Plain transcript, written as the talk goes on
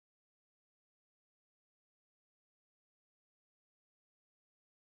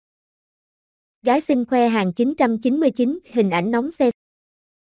Gái xinh khoe hàng 999, hình ảnh nóng xe.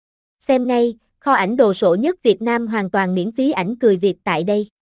 Xem ngay, kho ảnh đồ sộ nhất Việt Nam hoàn toàn miễn phí ảnh cười Việt tại đây.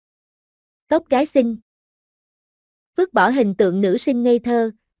 Top gái xinh. Vứt bỏ hình tượng nữ sinh ngây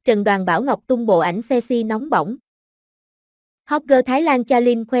thơ, Trần Đoàn Bảo Ngọc tung bộ ảnh sexy nóng bỏng. Hot girl Thái Lan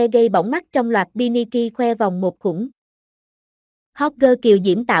Charlene khoe gây bỏng mắt trong loạt bikini khoe vòng một khủng. Hot girl Kiều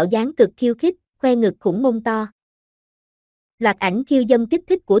Diễm tạo dáng cực khiêu khích, khoe ngực khủng mông to. Loạt ảnh khiêu dâm kích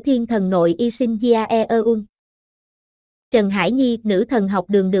thích của thiên thần nội y sinh Jia Eun. Trần Hải Nhi, nữ thần học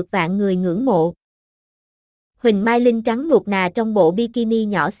đường được vạn người ngưỡng mộ. Huỳnh Mai Linh trắng nuột nà trong bộ bikini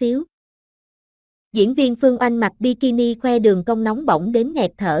nhỏ xíu. Diễn viên Phương Oanh mặc bikini khoe đường cong nóng bỏng đến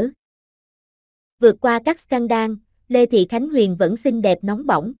nghẹt thở. Vượt qua các scandal, Lê Thị Khánh Huyền vẫn xinh đẹp nóng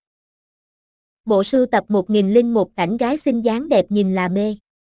bỏng. Bộ sưu tập 1001 ảnh gái xinh dáng đẹp nhìn là mê.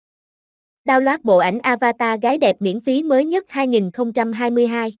 Download bộ ảnh avatar gái đẹp miễn phí mới nhất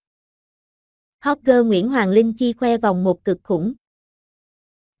 2022. Hot girl Nguyễn Hoàng Linh Chi khoe vòng một cực khủng.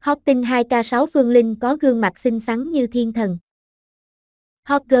 Hot teen 2K6 Phương Linh có gương mặt xinh xắn như thiên thần.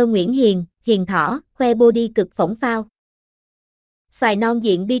 Hot girl Nguyễn Hiền Thỏ, khoe body cực phỏng phao. Xoài non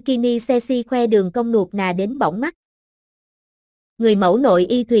diện bikini sexy khoe đường cong nuột nà đến bỏng mắt. Người mẫu nội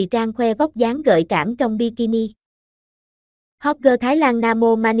y Thùy Trang khoe vóc dáng gợi cảm trong bikini. Hot girl Thái Lan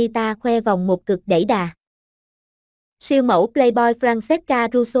Namo Manita khoe vòng một cực đẩy đà. Siêu mẫu Playboy Francesca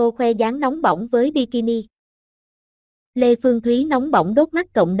Russo khoe dáng nóng bỏng với bikini. Lê Phương Thúy nóng bỏng đốt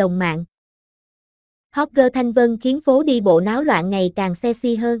mắt cộng đồng mạng. Hot girl Thanh Vân khiến phố đi bộ náo loạn ngày càng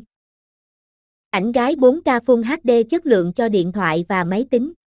sexy hơn. Ảnh gái 4K Full HD chất lượng cho điện thoại và máy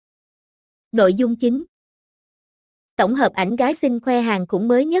tính. Nội dung chính. Tổng hợp ảnh gái xinh khoe hàng khủng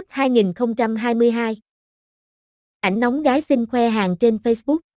mới nhất 2022. Ảnh nóng gái xinh khoe hàng trên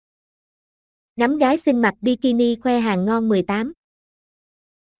Facebook. Ngắm gái xinh mặc bikini khoe hàng ngon 18.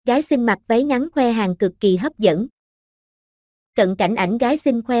 Gái xinh mặc váy ngắn khoe hàng cực kỳ hấp dẫn. Cận cảnh ảnh gái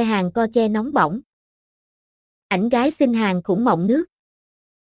xinh khoe hàng co che nóng bỏng. Ảnh gái xinh hàng khủng mọng nước.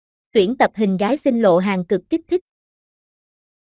 Tuyển tập hình gái xinh lộ hàng cực kích thích.